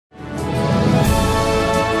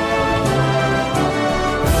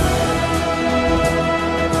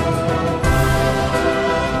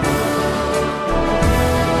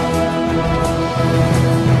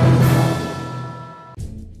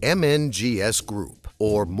MNGS Group,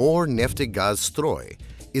 or Morneftegasstroy,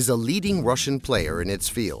 is a leading Russian player in its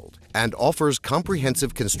field and offers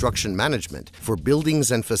comprehensive construction management for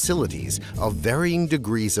buildings and facilities of varying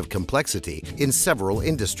degrees of complexity in several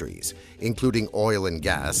industries, including oil and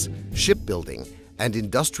gas, shipbuilding, and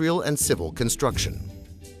industrial and civil construction.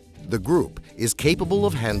 The group is capable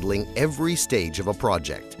of handling every stage of a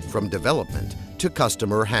project, from development to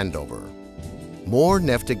customer handover.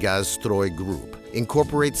 Morneftegasstroy Group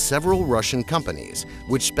incorporates several Russian companies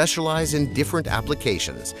which specialize in different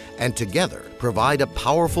applications and together provide a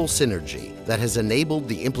powerful synergy that has enabled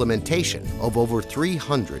the implementation of over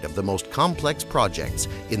 300 of the most complex projects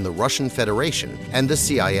in the Russian Federation and the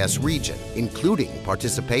CIS region, including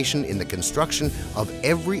participation in the construction of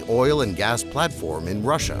every oil and gas platform in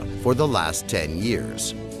Russia for the last 10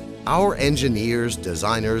 years. Our engineers,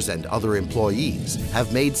 designers, and other employees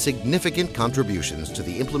have made significant contributions to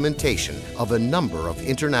the implementation of a number of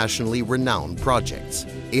internationally renowned projects,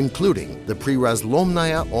 including the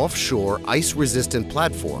Prirazlomnaya offshore ice-resistant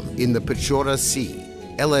platform in the Pechora Sea,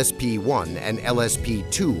 LSP-1 and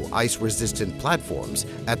LSP-2 ice-resistant platforms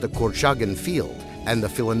at the Korchagan Field and the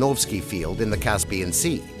Filanovsky Field in the Caspian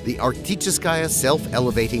Sea, the Arkticheskaya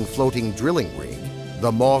self-elevating floating drilling rig,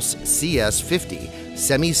 the MOS CS-50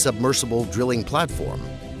 semi-submersible drilling platform,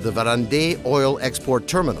 the Varanday oil export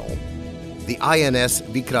terminal, the INS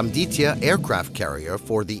Vikramditya aircraft carrier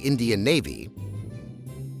for the Indian Navy,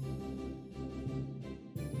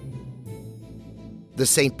 the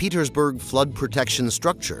St. Petersburg flood protection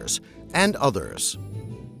structures, and others.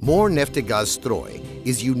 Morneftegasstroy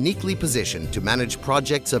is uniquely positioned to manage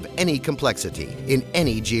projects of any complexity in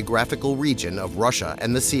any geographical region of Russia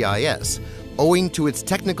and the CIS, owing to its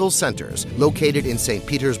technical centers located in St.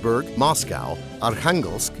 Petersburg, Moscow,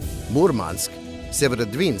 Arkhangelsk, Murmansk,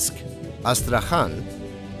 Severodvinsk, Astrakhan,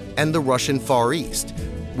 and the Russian Far East,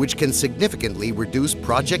 which can significantly reduce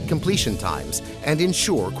project completion times and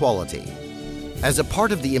ensure quality. As a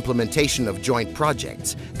part of the implementation of joint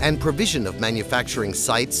projects and provision of manufacturing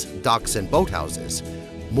sites, docks, and boathouses,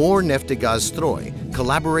 Morneftegasstroy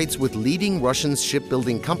collaborates with leading Russian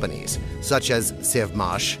shipbuilding companies such as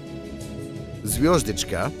Sevmash,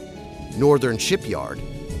 Zvyozdychka, Northern Shipyard,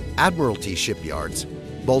 Admiralty Shipyards,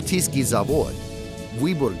 Baltysky Zavod,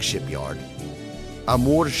 Vyborg Shipyard,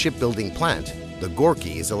 Amur Shipbuilding Plant, the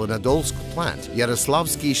Gorky Zelenodolsk Plant,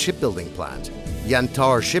 Yaroslavsky Shipbuilding Plant,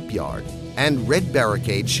 Yantar Shipyard, and Red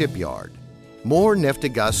Barricade Shipyard.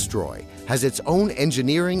 Morneftegasstroy has its own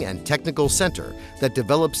engineering and technical center that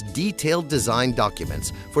develops detailed design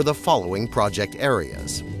documents for the following project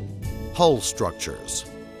areas: hull structures,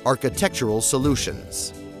 architectural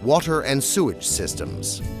solutions, water and sewage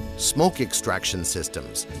systems, smoke extraction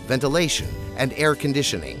systems, ventilation and air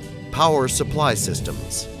conditioning, power supply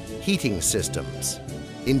systems, heating systems,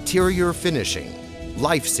 interior finishing,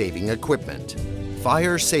 life-saving equipment,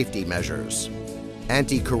 fire safety measures,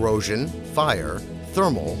 anti-corrosion, fire,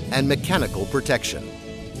 thermal, and mechanical protection.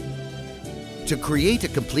 To create a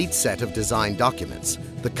complete set of design documents,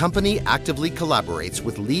 the company actively collaborates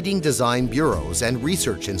with leading design bureaus and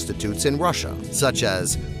research institutes in Russia, such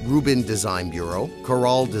as Rubin Design Bureau,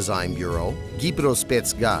 Koral Design Bureau,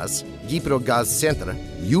 Giprospetsgaz, Giprogaz Center,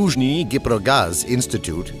 Yuzhny Giprogaz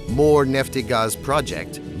Institute, Morneftegaz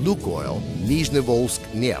Project, Lukoil, Nizhnevolsk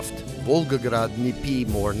Neft, Volgograd Dnipro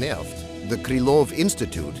Morneft, the Krylov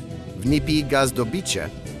Institute, Dnipro Gazdobycha,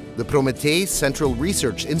 the Prometey Central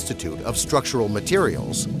Research Institute of Structural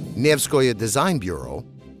Materials, Nevskoye Design Bureau,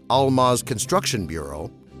 Almaz Construction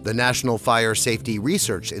Bureau, the National Fire Safety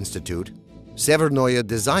Research Institute, Severnoye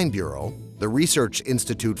Design Bureau, the Research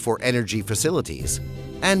Institute for Energy Facilities,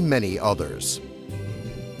 and many others.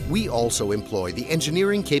 We also employ the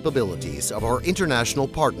engineering capabilities of our international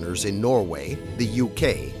partners in Norway, the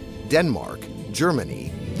UK, Denmark,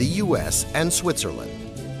 Germany, the US, and Switzerland.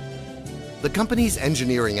 The company's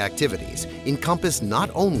engineering activities encompass not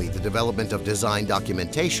only the development of design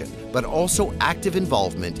documentation, but also active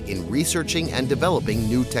involvement in researching and developing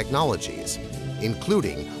new technologies,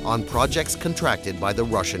 including on projects contracted by the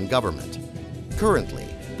Russian government. Currently,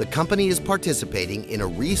 the company is participating in a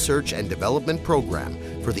research and development program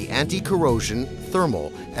for the anti-corrosion,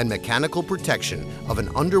 thermal, and mechanical protection of an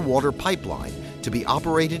underwater pipeline to be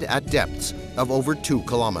operated at depths of over 2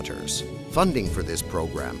 kilometers. Funding for this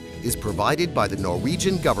program is provided by the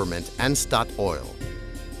Norwegian government and Statoil.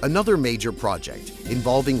 Another major project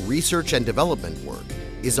involving research and development work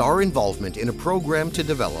is our involvement in a program to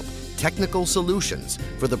develop technical solutions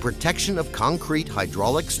for the protection of concrete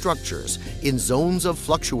hydraulic structures in zones of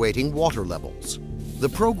fluctuating water levels. The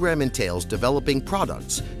program entails developing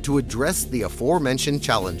products to address the aforementioned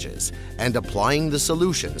challenges and applying the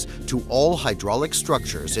solutions to all hydraulic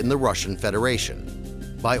structures in the Russian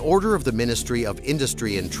Federation. By order of the Ministry of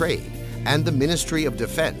Industry and Trade and the Ministry of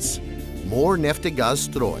Defense,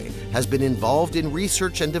 Morneftegasstroy has been involved in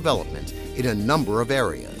research and development in a number of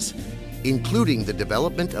areas, including the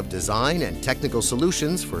development of design and technical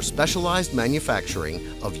solutions for specialized manufacturing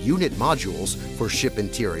of unit modules for ship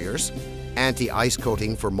interiors, anti-ice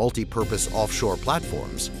coating for multi-purpose offshore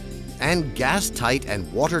platforms, and gas-tight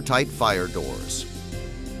and watertight fire doors.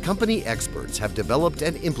 Company experts have developed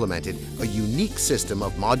and implemented a unique system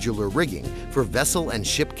of modular rigging for vessel and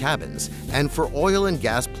ship cabins and for oil and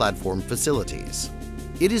gas platform facilities.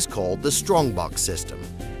 It is called the Strongbox system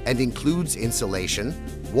and includes insulation,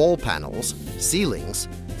 wall panels, ceilings,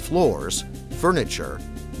 floors, furniture,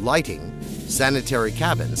 lighting, sanitary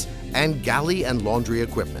cabins, and galley and laundry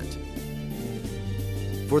equipment.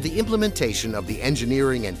 For the implementation of the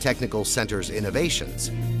Engineering and Technical Center's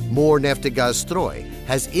innovations, Morneftegasstroy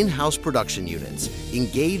has in-house production units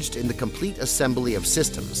engaged in the complete assembly of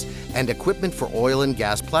systems and equipment for oil and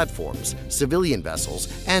gas platforms, civilian vessels,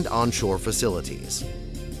 and onshore facilities.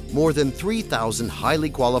 More than 3,000 highly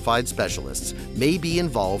qualified specialists may be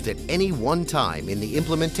involved at any one time in the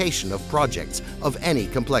implementation of projects of any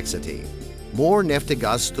complexity.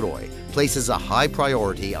 Morneftegasstroy places a high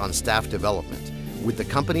priority on staff development, with the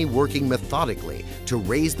company working methodically to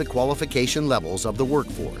raise the qualification levels of the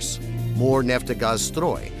workforce.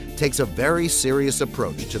 Morneftegasstroy takes a very serious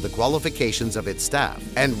approach to the qualifications of its staff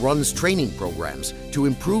and runs training programs to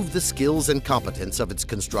improve the skills and competence of its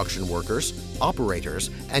construction workers,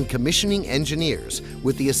 operators, and commissioning engineers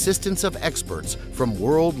with the assistance of experts from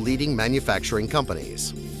world-leading manufacturing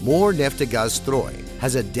companies. Morneftegasstroy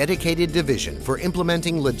has a dedicated division for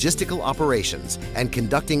implementing logistical operations and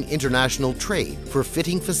conducting international trade for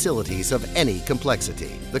fitting facilities of any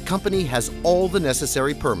complexity. The company has all the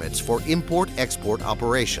necessary permits for import-export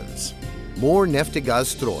operations.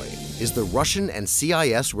 Morneftegasstroy is the Russian and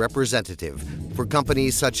CIS representative for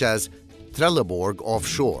companies such as Trelleborg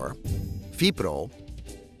Offshore, Fipro,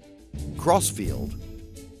 Crossfield,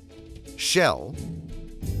 Shell,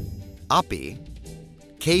 API,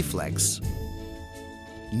 K-Flex,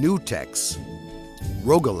 Nutex,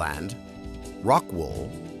 Rogaland, Rockwool,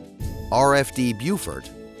 RFD Beaufort,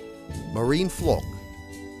 Marine Flock,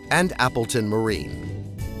 and Appleton Marine.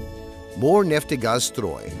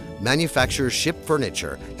 Morneftegasstroy manufactures ship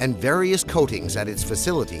furniture and various coatings at its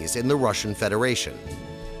facilities in the Russian Federation.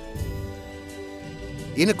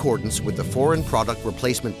 In accordance with the Foreign Product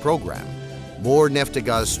Replacement Program,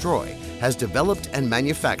 Morneftegasstroy has developed and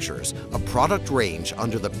manufactures a product range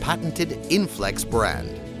under the patented Inflex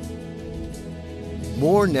brand.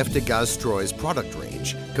 Morneftegasstroy's product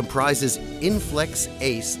range comprises Inflex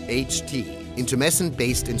Ace HT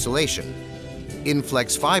intumescent-based insulation,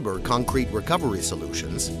 Inflex Fiber concrete recovery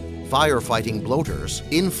solutions, firefighting bloaters,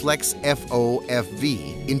 Inflex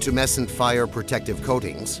FOFV intumescent fire protective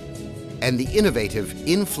coatings, and the innovative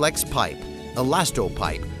Inflex Pipe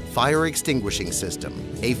Elastopipe fire extinguishing system,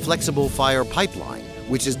 a flexible fire pipeline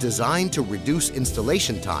which is designed to reduce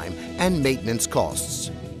installation time and maintenance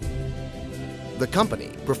costs. The company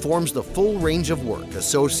performs the full range of work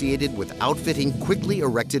associated with outfitting quickly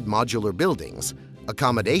erected modular buildings,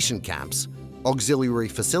 accommodation camps, auxiliary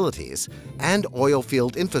facilities, and oil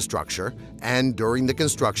field infrastructure, and during the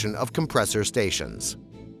construction of compressor stations.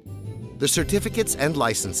 The certificates and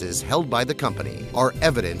licenses held by the company are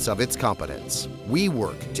evidence of its competence. We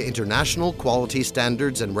work to international quality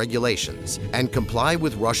standards and regulations and comply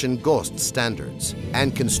with Russian GOST standards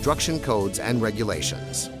and construction codes and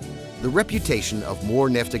regulations. The reputation of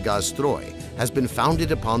Morneftegasstroy has been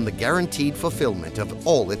founded upon the guaranteed fulfillment of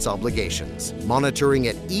all its obligations. Monitoring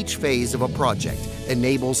at each phase of a project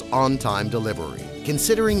enables on-time delivery.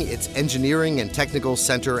 Considering its engineering and technical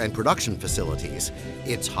center and production facilities,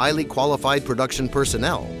 its highly qualified production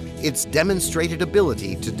personnel, its demonstrated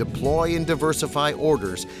ability to deploy and diversify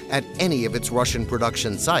orders at any of its Russian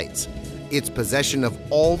production sites, its possession of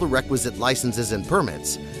all the requisite licenses and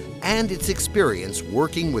permits, and its experience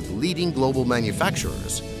working with leading global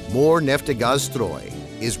manufacturers, Morneftegasstroy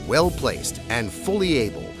is well-placed and fully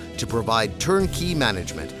able to provide turnkey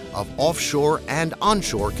management of offshore and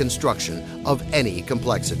onshore construction of any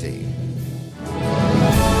complexity.